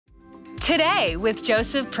Today with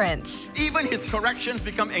Joseph Prince. Even his corrections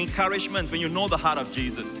become encouragements when you know the heart of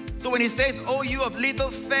Jesus. So when he says, oh, you of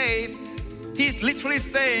little faith, he's literally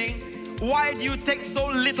saying, why do you take so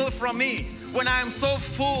little from me? When I am so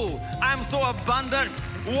full, I am so abundant,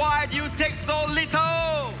 why do you take so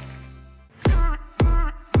little?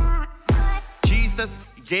 Jesus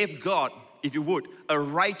gave God, if you would, a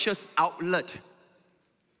righteous outlet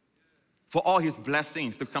for all his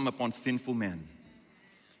blessings to come upon sinful men.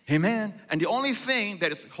 Amen. And the only thing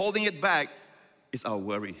that is holding it back is our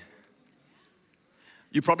worry.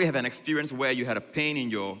 You probably have an experience where you had a pain in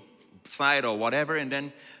your side or whatever, and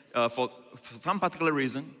then for some particular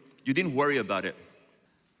reason, you didn't worry about it.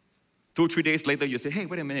 2-3 days later, you say, hey,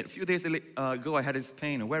 wait a minute, a few days ago I had this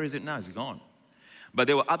pain, and where is it now? It's gone. But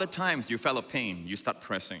there were other times you felt a pain, you start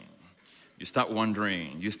pressing, you start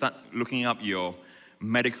wondering, you start looking up your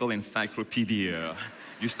medical encyclopedia,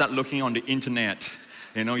 you start looking on the internet,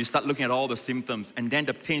 you start looking at all the symptoms, and then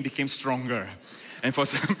the pain became stronger. And for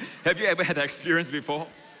some, have you ever had that experience before?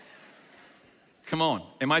 Come on,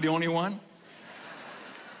 am I the only one?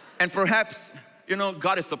 And perhaps,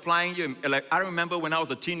 God is supplying you. Like, I remember when I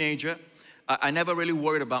was a teenager, I never really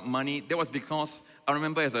worried about money. That was because I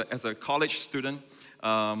remember as a college student,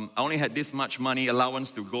 I only had this much money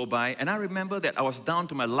allowance to go by. And I remember that I was down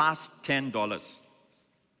to my last $10.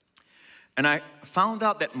 And I found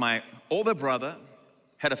out that my older brother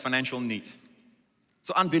had a financial need.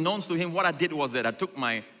 So unbeknownst to him, what I did was that I took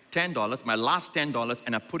my $10, my last $10,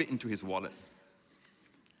 and I put it into his wallet.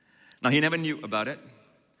 Now, he never knew about it.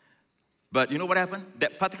 But you know what happened?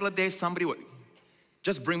 That particular day, somebody would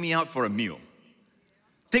just bring me out for a meal.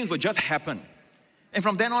 Things would just happen. And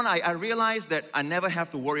from then on, I realized that I never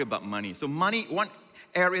have to worry about money. So money, one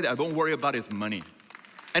area that I don't worry about is money.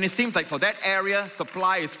 And it seems like for that area,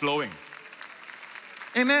 supply is flowing.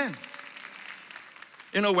 Amen.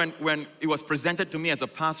 When it was presented to me as a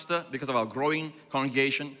pastor, because of our growing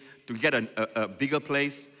congregation, to get a bigger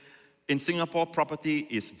place, in Singapore, property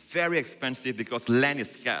is very expensive because land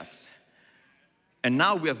is scarce. And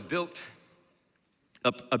now we have built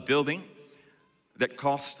a building that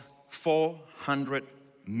costs 400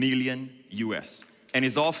 million US, and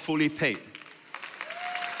it's all fully paid.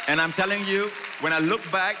 And I'm telling you, when I look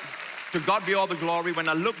back, to God be all the glory, when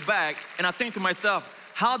I look back and I think to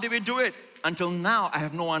myself, how did we do it? Until now, I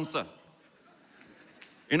have no answer.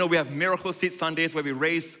 We have Miracle Seed Sundays where we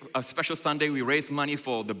raise, a special Sunday, we raise money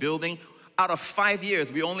for the building. Out of 5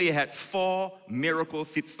 years, we only had 4 Miracle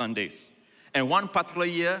Seed Sundays. And one particular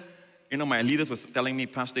year, my leaders was telling me,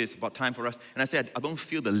 Pastor, it's about time for us. And I said, I don't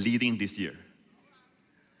feel the leading this year.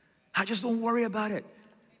 I just don't worry about it.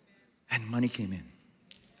 And money came in.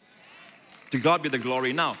 To God be the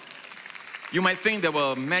glory. Now, you might think there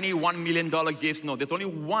were many $1 million gifts. No, there's only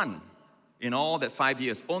one in all that 5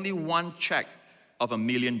 years. Only one check of $1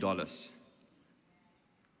 million.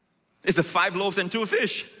 It's the 5 loaves and 2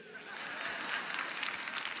 fish.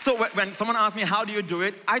 So when someone asks me, how do you do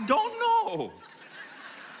it? I don't know.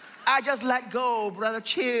 I just let go, brother,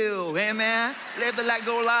 chill, amen? Live the let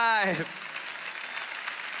go life.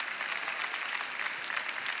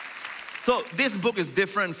 So this book is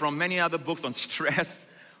different from many other books on stress,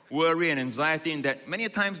 worry, and anxiety in that many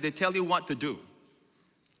times they tell you what to do.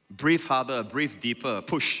 Breathe harder, breathe deeper,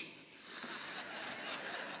 push.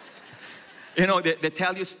 They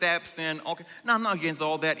tell you steps and okay. Now, I'm not against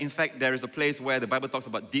all that. In fact, there is a place where the Bible talks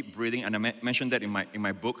about deep breathing, and I mentioned that in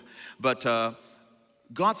my book. But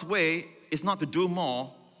God's way is not to do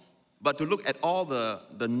more, but to look at all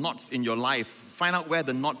the knots in your life, find out where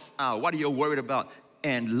the knots are, what are you worried about,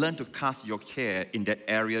 and learn to cast your care in that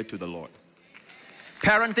area to the Lord.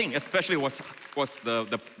 Parenting especially was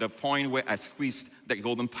the point where I squeezed that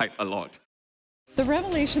golden pipe a lot. The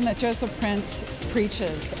revelation that Joseph Prince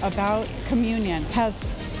preaches about communion has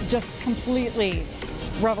just completely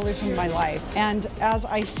revolutionized my life. And as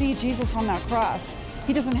I see Jesus on that cross,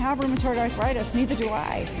 he doesn't have rheumatoid arthritis, neither do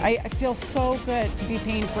I. I feel so good to be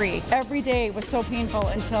pain-free. Every day was so painful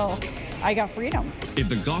until I got freedom. If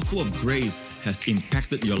the gospel of grace has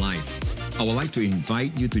impacted your life, I would like to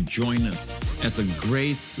invite you to join us as a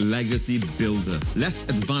grace legacy builder. Let's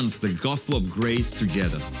advance the gospel of grace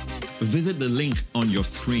together. Visit the link on your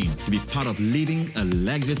screen to be part of leaving a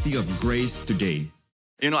legacy of grace today.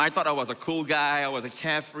 I thought I was a cool guy, I was a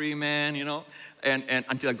carefree man, and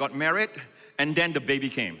until I got married, and then the baby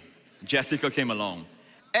came. Jessica came along.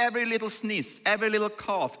 Every little sneeze, every little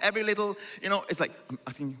cough, every little, it's like, I'm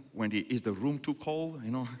asking Wendy, is the room too cold?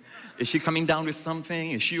 Is she coming down with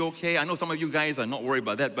something? Is she okay? I know some of you guys are not worried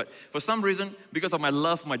about that, but for some reason, because of my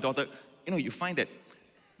love for my daughter, you find that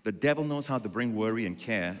the devil knows how to bring worry and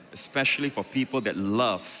care, especially for people that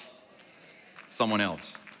love someone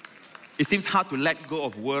else. It seems hard to let go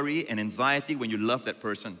of worry and anxiety when you love that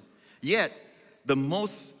person. Yet, the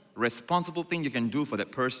most responsible thing you can do for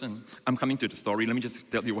that person, I'm coming to the story, let me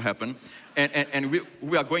just tell you what happened. And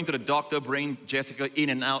we are going to the doctor, bringing Jessica in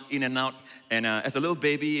and out, and as a little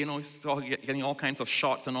baby, you know, getting all kinds of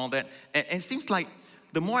shots and all that. And it seems like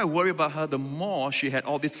the more I worry about her, the more she had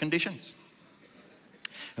all these conditions.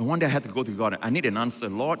 And one day I had to go to God. I need an answer.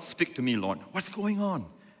 Lord, speak to me, Lord. What's going on?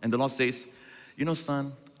 And the Lord says, you know,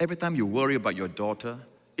 son, every time you worry about your daughter,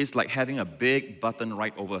 it's like having a big button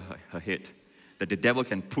right over her head that the devil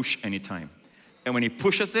can push anytime. And when he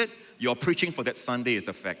pushes it, your preaching for that Sunday is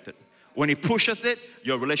affected. When he pushes it,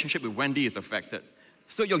 your relationship with Wendy is affected.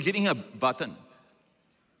 So you're giving her a button.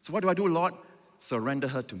 So what do, Lord? Surrender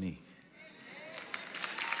her to me.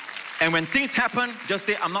 And when things happen, just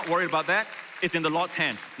say, I'm not worried about that. It's in the Lord's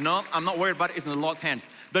hands. No, I'm not worried about it. It's in the Lord's hands.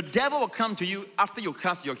 The devil will come to you after you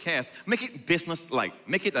cast your cares. Make it business-like.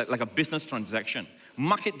 Make it like a business transaction.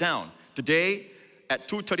 Mark it down. Today at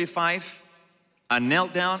 2:35, I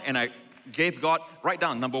knelt down and I gave God, write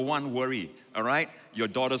down, number one, worry, all right? Your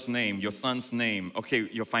daughter's name, your son's name, okay,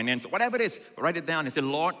 your finance, whatever it is, write it down and say,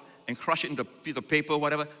 Lord, and crush it into a piece of paper,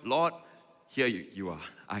 whatever. Lord, here you are.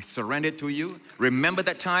 I surrender it to you. Remember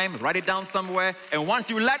that time, write it down somewhere, and once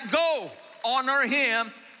you let go, honor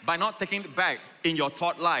Him by not taking it back in your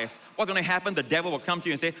thought life. What's going to happen? The devil will come to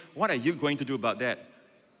you and say, what are you going to do about that?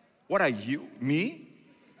 What are you? Me?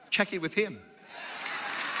 Check it with Him.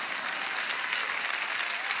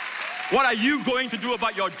 What are you going to do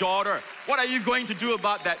about your daughter? What are you going to do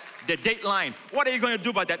about the deadline? What are you going to do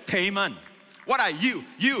about that payment? What are you?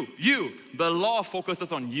 The law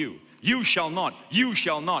focuses on you. You shall not, you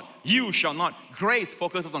shall not, you shall not. Grace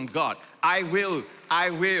focuses on God. I will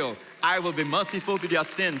be merciful to their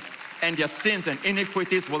sins, and their sins and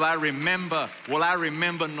iniquities will I remember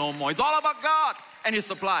no more. It's all about God and His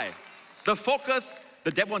supply. The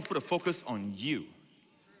devil wants to put a focus on you.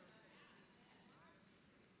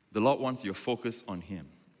 The Lord wants your focus on Him.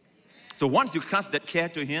 So once you cast that care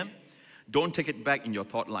to Him, don't take it back in your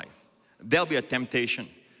thought life. There'll be a temptation.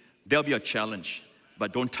 There'll be a challenge.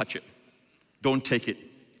 But don't touch it. Don't take it.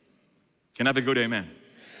 Can I have a good amen? Amen.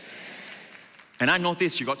 And I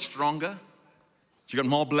noticed she got stronger. She got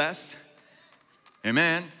more blessed.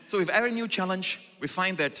 Amen. So with every new challenge, we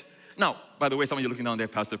find that. Now, by the way, some of you looking down there,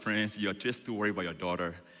 Pastor Prince, you're just too worried about your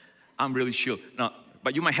daughter. I'm really sure. Now,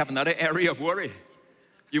 but you might have another area of worry.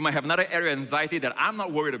 You might have another area of anxiety that I'm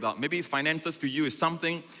not worried about. Maybe finances to you is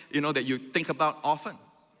something, that you think about often.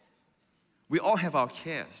 We all have our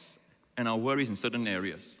cares and our worries in certain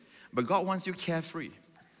areas. But God wants you carefree.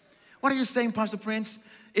 What are you saying, Pastor Prince?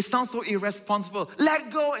 It sounds so irresponsible.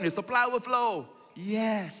 Let go and the supply will flow.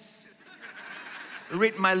 Yes.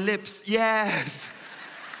 Read my lips. Yes.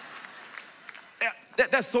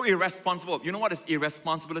 That's so irresponsible. You know what is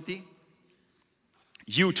irresponsibility?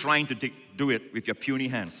 You trying to do it with your puny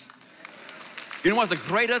hands. You know what's the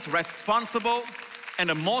greatest responsible and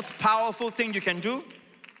the most powerful thing you can do?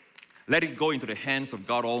 Let it go into the hands of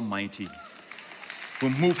God Almighty, who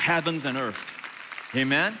moved heavens and earth.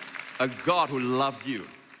 Amen? A God who loves you.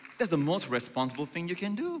 That's the most responsible thing you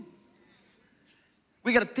can do.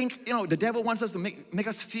 We got to think, the devil wants us to make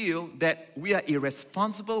us feel that we are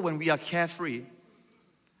irresponsible when we are carefree,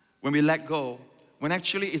 when we let go, when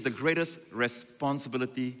actually it's the greatest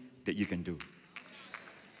responsibility that you can do.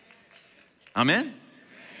 Amen? Amen?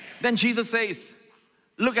 Then Jesus says,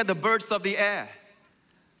 look at the birds of the air.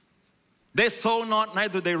 They sow not,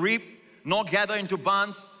 neither do they reap, nor gather into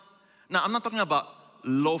barns. Now, I'm not talking about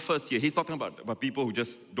loafers here. He's talking about people who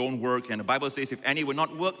just don't work. And the Bible says, if any will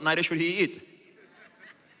not work, neither should he eat.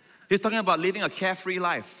 He's talking about living a carefree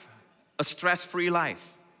life, a stress-free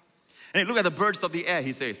life. And look at the birds of the air,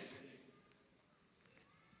 he says.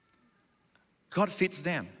 God feeds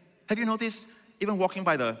them. Have you noticed, even walking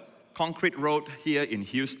by the concrete road here in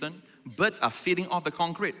Houston, birds are feeding off the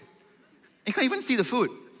concrete. You can't even see the food,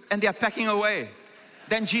 and they are pecking away.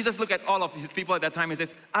 Then Jesus looked at all of his people at that time and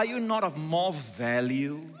says, are you not of more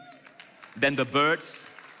value than the birds?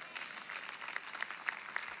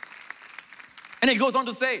 And he goes on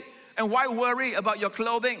to say, and why worry about your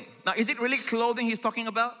clothing? Now, is it really clothing he's talking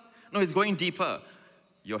about? No, he's going deeper.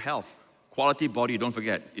 Your health. Quality body, don't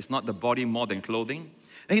forget. It's not the body more than clothing.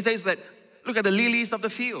 And he says that, look at the lilies of the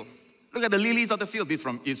field. Look at the lilies of the field. This is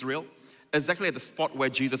from Israel. Exactly at the spot where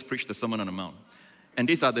Jesus preached the Sermon on the Mount. And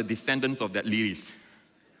these are the descendants of that lilies.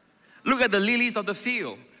 Look at the lilies of the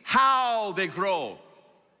field. How they grow.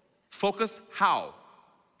 Focus how.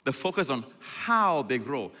 The focus on how they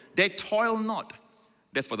grow. They toil not.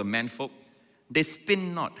 That's for the men folk. They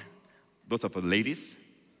spin not. Those are for the ladies.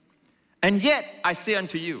 And yet, I say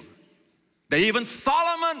unto you, that even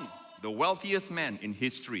Solomon, the wealthiest man in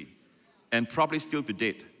history, and probably still to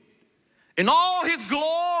date, in all his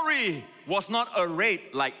glory, was not arrayed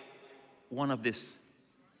like one of this.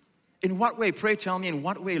 In what way? Pray tell me, in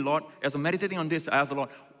what way, Lord? As I'm meditating on this, I asked the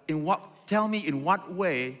Lord, tell me in what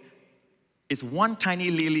way is one tiny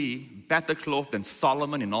lily better clothed than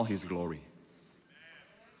Solomon in all his glory?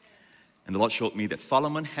 And the Lord showed me that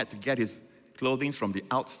Solomon had to get his clothing from the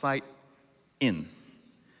outside in.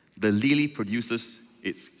 The lily produces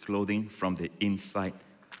its clothing from the inside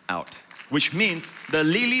out, which means the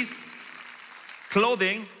lily's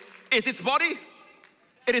clothing is its body.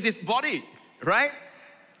 It is its body, right?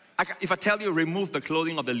 If I tell you remove the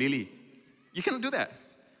clothing of the lily, you cannot do that,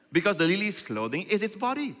 because the lily's clothing is its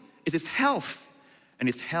body, it's its health, and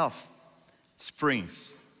its health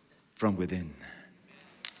springs from within.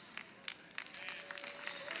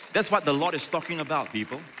 That's what the Lord is talking about,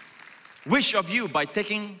 people. Which of you, by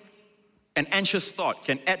taking an anxious thought,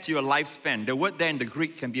 can add to your lifespan? The word there in the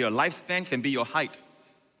Greek can be your lifespan, can be your height.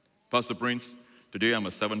 Pastor Prince, today I'm a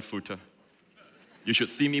 7-footer. You should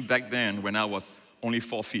see me back then when I was only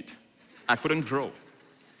 4 feet. I couldn't grow.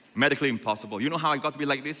 Medically impossible. You know how I got to be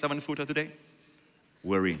like this, 7-footer today?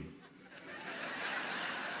 Worrying.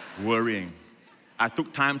 Worrying. I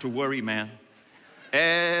took time to worry, man.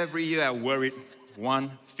 Every year I worried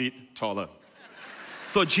 1 feet taller.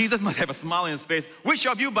 So Jesus must have a smile on his face. Which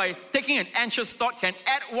of you, by taking an anxious thought, can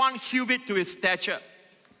add 1 cubit to his stature?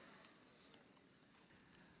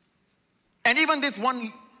 And even this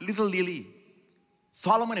one little lily,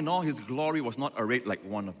 Solomon in all his glory was not arrayed like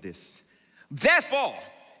one of this. Therefore,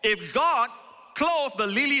 if God clothed the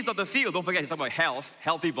lilies of the field, don't forget he's talking about health,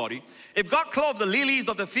 healthy body. If God clothed the lilies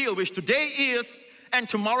of the field, which today is and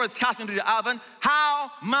tomorrow is cast into the oven, how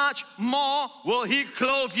much more will he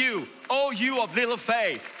clothe you, O you of little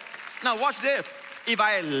faith? Now watch this. If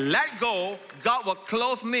I let go, God will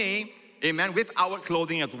clothe me, amen, with outward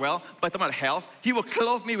clothing as well. But talking about health, he will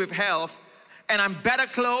clothe me with health, and I'm better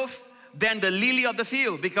clothed than the lily of the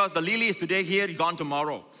field, because the lily is today here, gone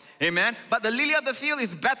tomorrow. Amen. But the lily of the field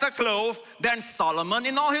is better clothed than Solomon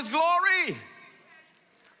in all his glory.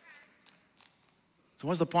 So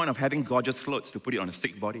what's the point of having gorgeous clothes to put it on a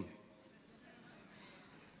sick body?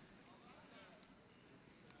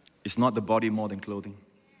 Is not the body more than clothing?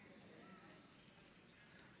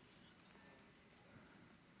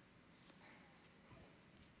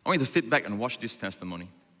 I want you to sit back and watch this testimony.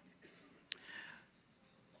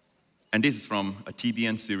 And this is from a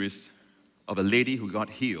TBN series of a lady who got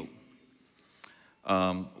healed.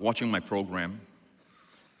 Watching my program,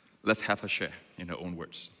 let's have her share in her own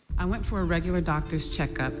words. I went for a regular doctor's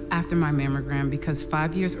checkup after my mammogram because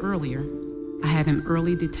 5 years earlier, I had an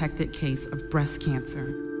early detected case of breast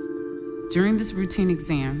cancer. During this routine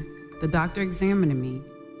exam, the doctor examining me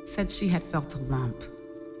said she had felt a lump.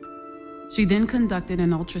 She then conducted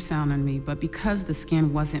an ultrasound on me, but because the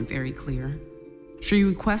scan wasn't very clear, she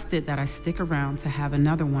requested that I stick around to have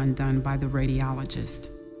another one done by the radiologist.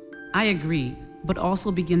 I agreed, but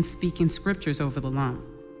also began speaking scriptures over the lump.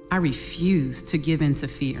 I refused to give in to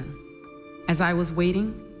fear. As I was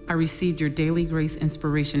waiting, I received your Daily Grace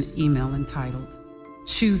Inspiration email entitled,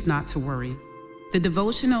 Choose Not to Worry. The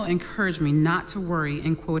devotional encouraged me not to worry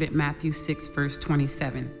and quoted Matthew 6, verse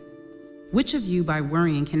 27. Which of you by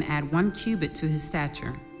worrying can add 1 cubit to his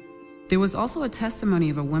stature? There was also a testimony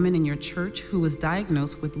of a woman in your church who was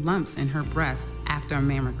diagnosed with lumps in her breast after a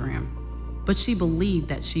mammogram, but she believed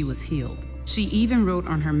that she was healed. She even wrote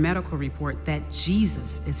on her medical report that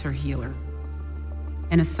Jesus is her healer.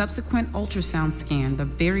 And a subsequent ultrasound scan the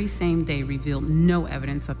very same day revealed no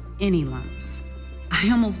evidence of any lumps. I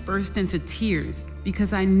almost burst into tears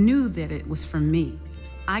because I knew that it was for me.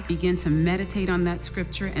 I began to meditate on that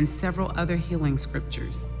scripture and several other healing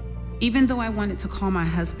scriptures. Even though I wanted to call my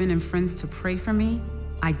husband and friends to pray for me,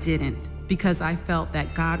 I didn't, because I felt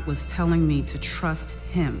that God was telling me to trust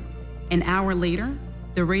him. An hour later,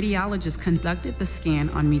 the radiologist conducted the scan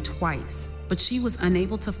on me twice, but she was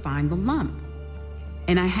unable to find the lump.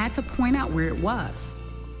 And I had to point out where it was.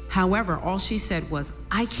 However, all she said was,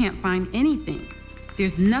 I can't find anything.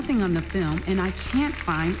 There's nothing on the film, and I can't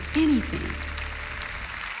find anything.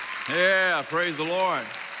 Yeah, praise the Lord.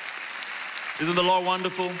 Isn't the Lord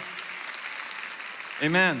wonderful?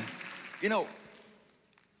 Amen. You know,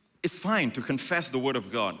 it's fine to confess the word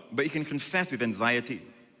of God, but you can confess with anxiety.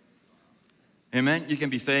 Amen. You can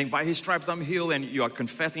be saying, by his stripes I'm healed, and you are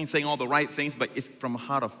confessing, saying all the right things, but it's from a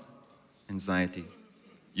heart of anxiety.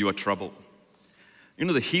 You are troubled. You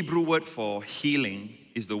know, the Hebrew word for healing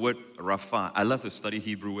is the word rapha. I love to study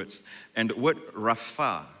Hebrew words. And the word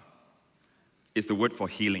rapha is the word for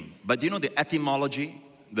healing. But do you know the etymology,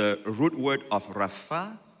 the root word of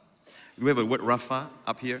Rapha? We have a word Rapha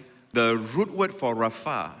up here. The root word for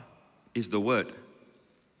Rapha is the word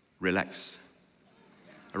relax.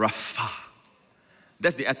 Rapha.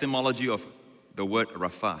 That's the etymology of the word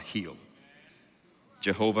Rapha, heal.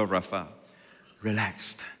 Jehovah Rapha,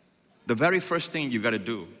 relaxed. The very first thing you got to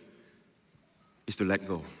do is to let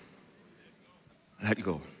go. Let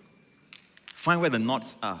go. Find where the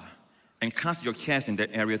knots are and cast your cares in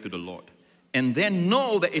that area to the Lord. And then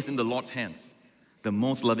know that it's in the Lord's hands, the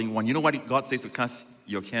most loving one. You know what God says to cast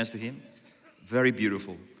your cares to Him? Very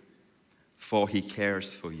beautiful. For He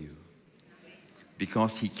cares for you.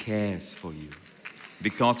 Because He cares for you.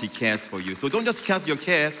 Because He cares for you. So don't just cast your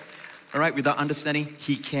cares, all right, without understanding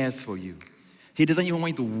He cares for you. He doesn't even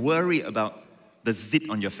want you to worry about the zit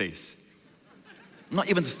on your face. Not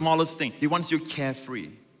even the smallest thing. He wants you carefree.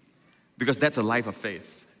 Because that's a life of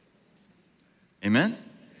faith. Amen?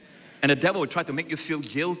 And the devil will try to make you feel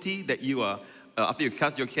guilty that you are, after you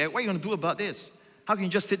cast your care, what are you going to do about this? How can you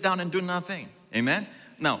just sit down and do nothing? Amen?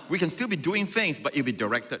 Now, we can still be doing things, but you'll be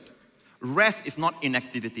directed. Rest is not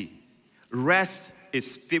inactivity. Rest is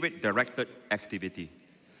spirit-directed activity.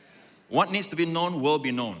 What needs to be known will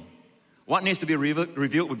be known. What needs to be revealed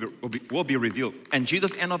will be revealed. And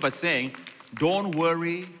Jesus ended up by saying, don't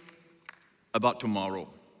worry about tomorrow.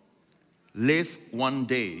 Live one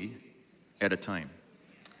day at a time.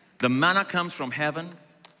 The manna comes from heaven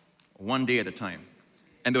one day at a time.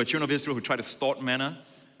 And there were children of Israel who tried to store manna,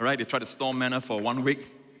 right? They tried to store manna for 1 week.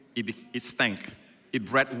 It stank. It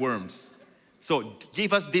bred worms. So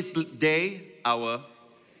give us this day our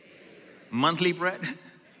monthly bread,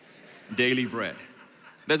 daily bread.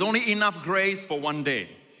 There's only enough grace for one day.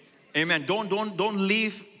 Amen. Don't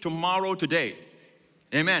leave tomorrow today.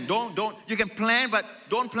 Amen. You can plan, but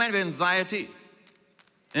don't plan with anxiety.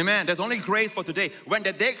 Amen. There's only grace for today. When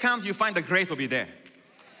the day comes, you find the grace will be there.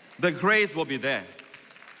 The grace will be there.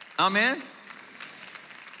 Amen.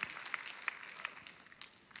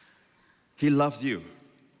 He loves you.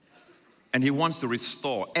 And He wants to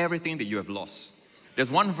restore everything that you have lost.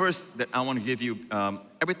 There's one verse that I want to give you.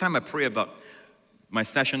 Every time I pray about my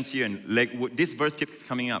sessions here in Lakewood, this verse keeps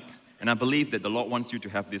coming up. And I believe that the Lord wants you to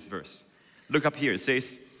have this verse. Look up here. It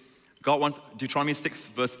says, God wants, Deuteronomy 6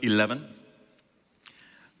 verse 11.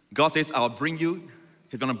 God says, He's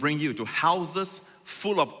going to bring you to houses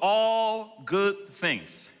full of all good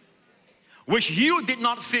things, which you did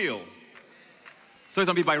not feel. So it's going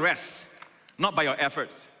to be by rest, not by your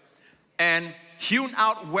efforts. And hewn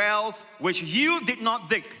out wells which you did not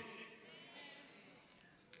dig.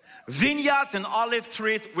 Vineyards and olive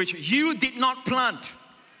trees which you did not plant.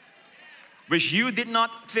 Which you did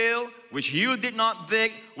not fill, which you did not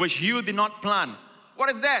dig, which you did not plant. What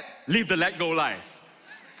is that? Live the let go life.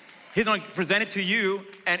 He's going to present it to you,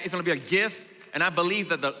 and it's going to be a gift. And I believe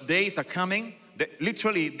that the days are coming that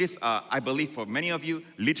literally this are, I believe for many of you,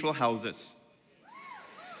 literal houses.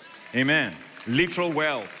 Amen. Literal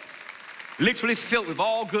wells. Literally filled with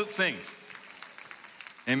all good things.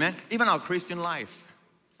 Amen. Even our Christian life,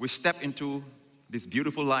 we step into this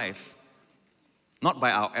beautiful life, not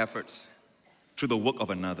by our efforts, through the work of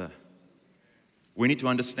another. We need to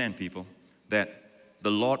understand, people, that the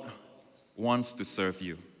Lord wants to serve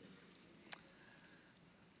you.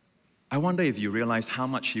 I wonder if you realize how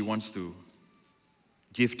much He wants to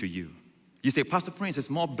give to you. You say, Pastor Prince, it's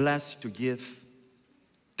more blessed to give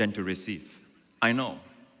than to receive. I know.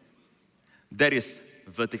 That is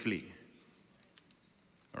vertically.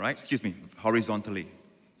 All right? Excuse me, horizontally.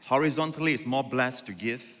 Horizontally, it's more blessed to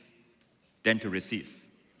give than to receive.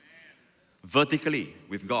 Vertically,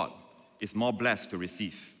 with God, it's more blessed to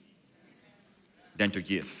receive than to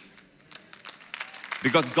give.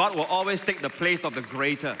 Because God will always take the place of the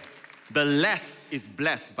greater. The less is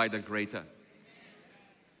blessed by the greater.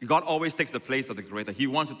 God always takes the place of the greater. He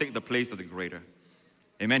wants to take the place of the greater.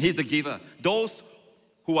 Amen. He's the giver. Those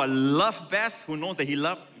who are loved best, who knows that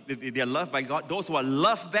they are loved by God, those who are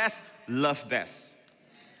loved best, love best.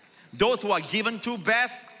 Those who are given to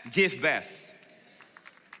best, give best.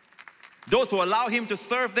 Those who allow Him to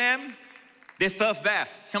serve them, they serve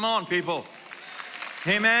best. Come on, people.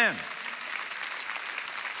 Amen.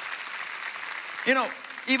 You know,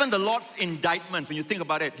 even the Lord's indictments, when you think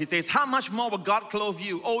about it, He says, how much more will God clothe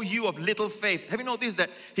you, O you of little faith? Have you noticed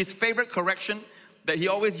that His favorite correction that He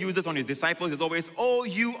always uses on His disciples is always, O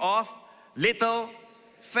you of little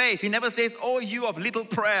faith. He never says, O you of little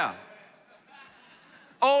prayer.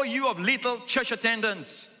 O you of little church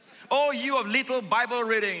attendance. O you of little Bible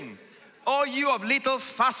reading. O you of little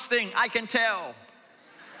fasting, I can tell.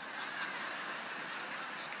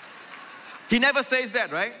 He never says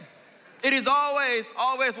that, right? It is always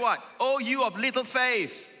what? Oh, you of little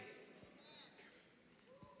faith.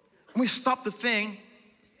 We stop to think,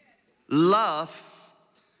 love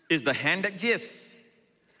is the hand that gives.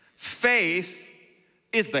 Faith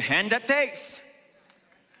is the hand that takes.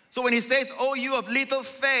 So when he says, oh, you of little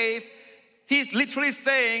faith, he's literally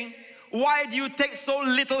saying, why do you take so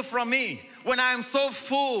little from me? When I am so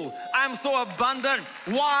full, I'm so abundant,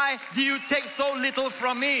 why do you take so little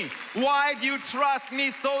from me? Why do you trust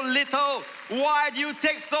me so little? Why do you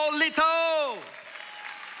take so little?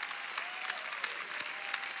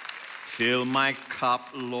 Fill my cup,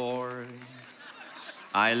 Lord.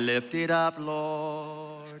 I lift it up,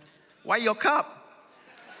 Lord. Why your cup?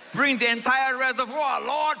 Bring the entire reservoir,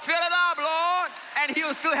 Lord, fill it up, Lord, and He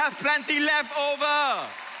will still have plenty left over.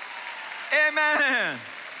 Amen.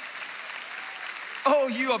 Oh,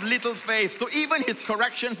 you of little faith. So even His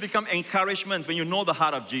corrections become encouragements when you know the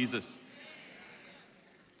heart of Jesus.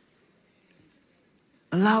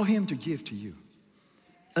 Allow Him to give to you.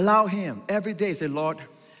 Allow Him. Every day say, Lord,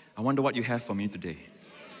 I wonder what you have for me today.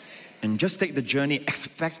 And just take the journey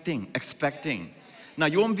expecting. Now,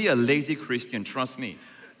 you won't be a lazy Christian, trust me.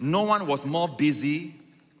 No one was more busy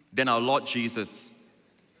than our Lord Jesus,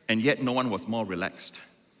 and yet no one was more relaxed.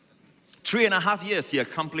 3.5 years He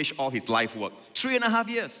accomplished all His life work. 3.5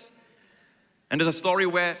 years. And there's a story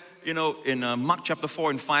where, in Mark chapter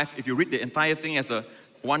 4 and 5, if you read the entire thing as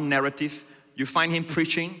one narrative, you find Him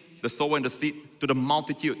preaching, the sower and the seed, to the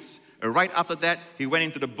multitudes. And right after that, He went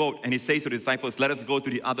into the boat and He says to the disciples, let us go to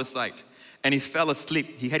the other side. And He fell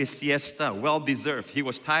asleep. He had his siesta, well deserved. He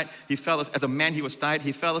was tired. As a man, he was tired.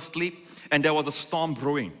 He fell asleep and there was a storm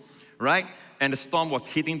brewing, right? And the storm was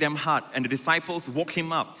hitting them hard. And the disciples woke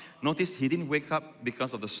Him up. Notice He didn't wake up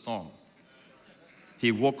because of the storm.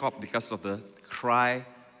 He woke up because of the cry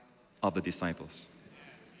of the disciples.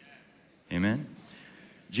 Amen?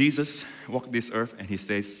 Jesus walked this earth and He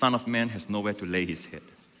says, Son of Man has nowhere to lay His head.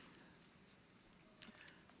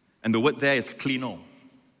 And the word there is klino.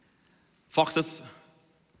 Foxes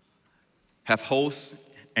have holes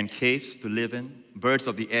and caves to live in. Birds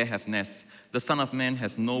of the air have nests. The Son of Man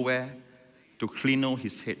has nowhere to klino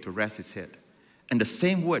His head, to rest His head. And the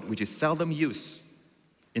same word, which is seldom used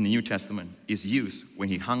in the New Testament, is used when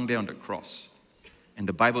He hung there on the cross. And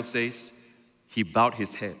the Bible says He bowed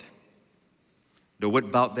His head. The word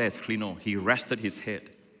bowed there is klino. He rested His head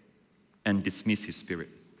and dismissed His spirit.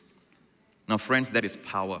 Now, friends, that is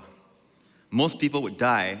power. Most people would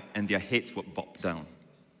die and their heads would bob down.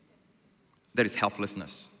 That is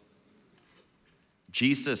helplessness.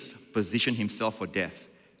 Jesus positioned Himself for death.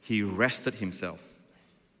 He rested Himself.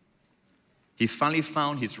 He finally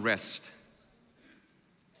found His rest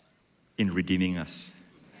in redeeming us,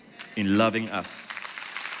 in loving us,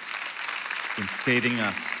 in saving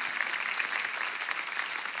us.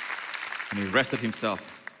 And He rested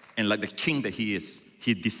Himself. And like the king that He is,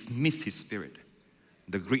 He dismissed His spirit.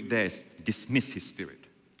 The Greek there is dismiss His spirit.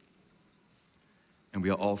 And we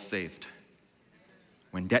are all saved.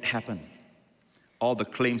 When that happened, all the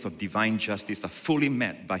claims of divine justice are fully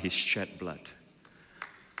met by His shed blood.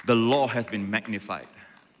 The law has been magnified.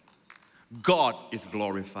 God is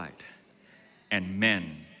glorified. And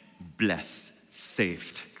man blessed,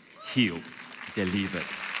 saved, healed, delivered.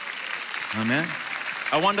 Amen?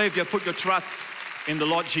 I wonder if you have put your trust in the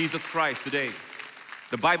Lord Jesus Christ today.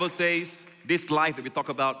 The Bible says, this life that we talk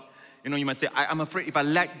about, you might say, I'm afraid if I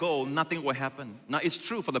let go, nothing will happen. Now, it's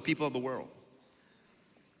true for the people of the world,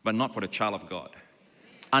 but not for the child of God.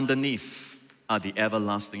 Underneath are the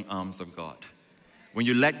everlasting arms of God. When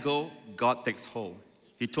you let go, God takes hold.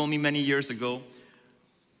 He told me many years ago,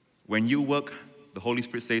 when you work, the Holy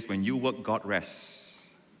Spirit says, when you work, God rests.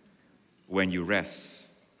 When you rest,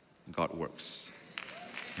 God works.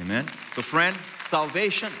 Amen? So friend,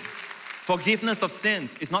 salvation, forgiveness of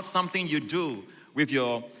sins is not something you do with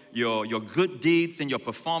your good deeds and your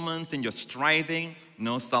performance and your striving.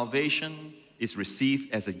 No, salvation is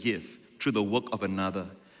received as a gift through the work of another.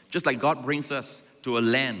 Just like God brings us to a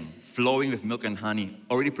land flowing with milk and honey,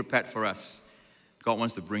 already prepared for us, God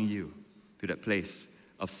wants to bring you to that place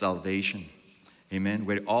of salvation. Amen?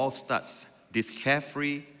 Where it all starts. This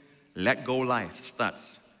carefree, let-go life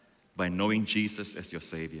starts by knowing Jesus as your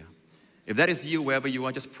Savior. If that is you, wherever you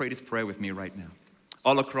are, just pray this prayer with me right now.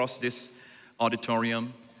 All across this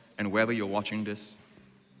auditorium and wherever you're watching this.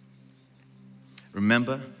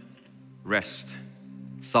 Remember, rest.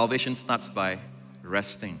 Salvation starts by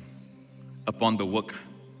resting upon the work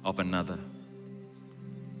of another.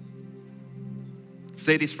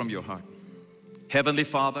 Say this from your heart. Heavenly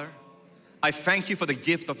Father, I thank you for the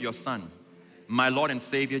gift of your Son, my Lord and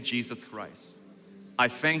Savior, Jesus Christ. I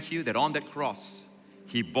thank you that on that cross,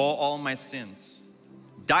 He bore all my sins,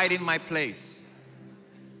 died in my place,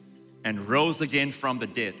 and rose again from the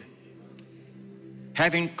dead,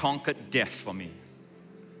 having conquered death for me.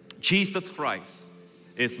 Jesus Christ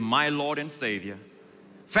is my Lord and Savior.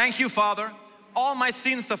 Thank you, Father. All my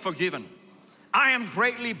sins are forgiven. I am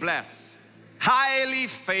greatly blessed, highly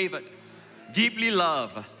favored, deeply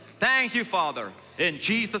loved. Thank you, Father, in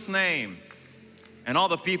Jesus' name. And all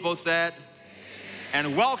the people said,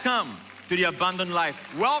 and welcome to the abundant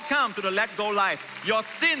life. Welcome to the let go life. Your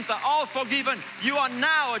sins are all forgiven. You are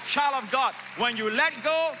now a child of God. When you let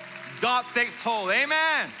go, God takes hold.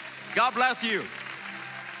 Amen. God bless you.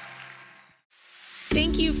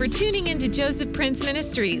 Thank you for tuning into Joseph Prince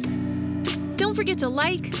Ministries. Don't forget to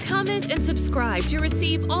like, comment, and subscribe to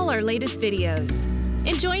receive all our latest videos.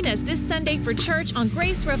 And join us this Sunday for church on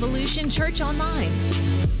Grace Revolution Church Online.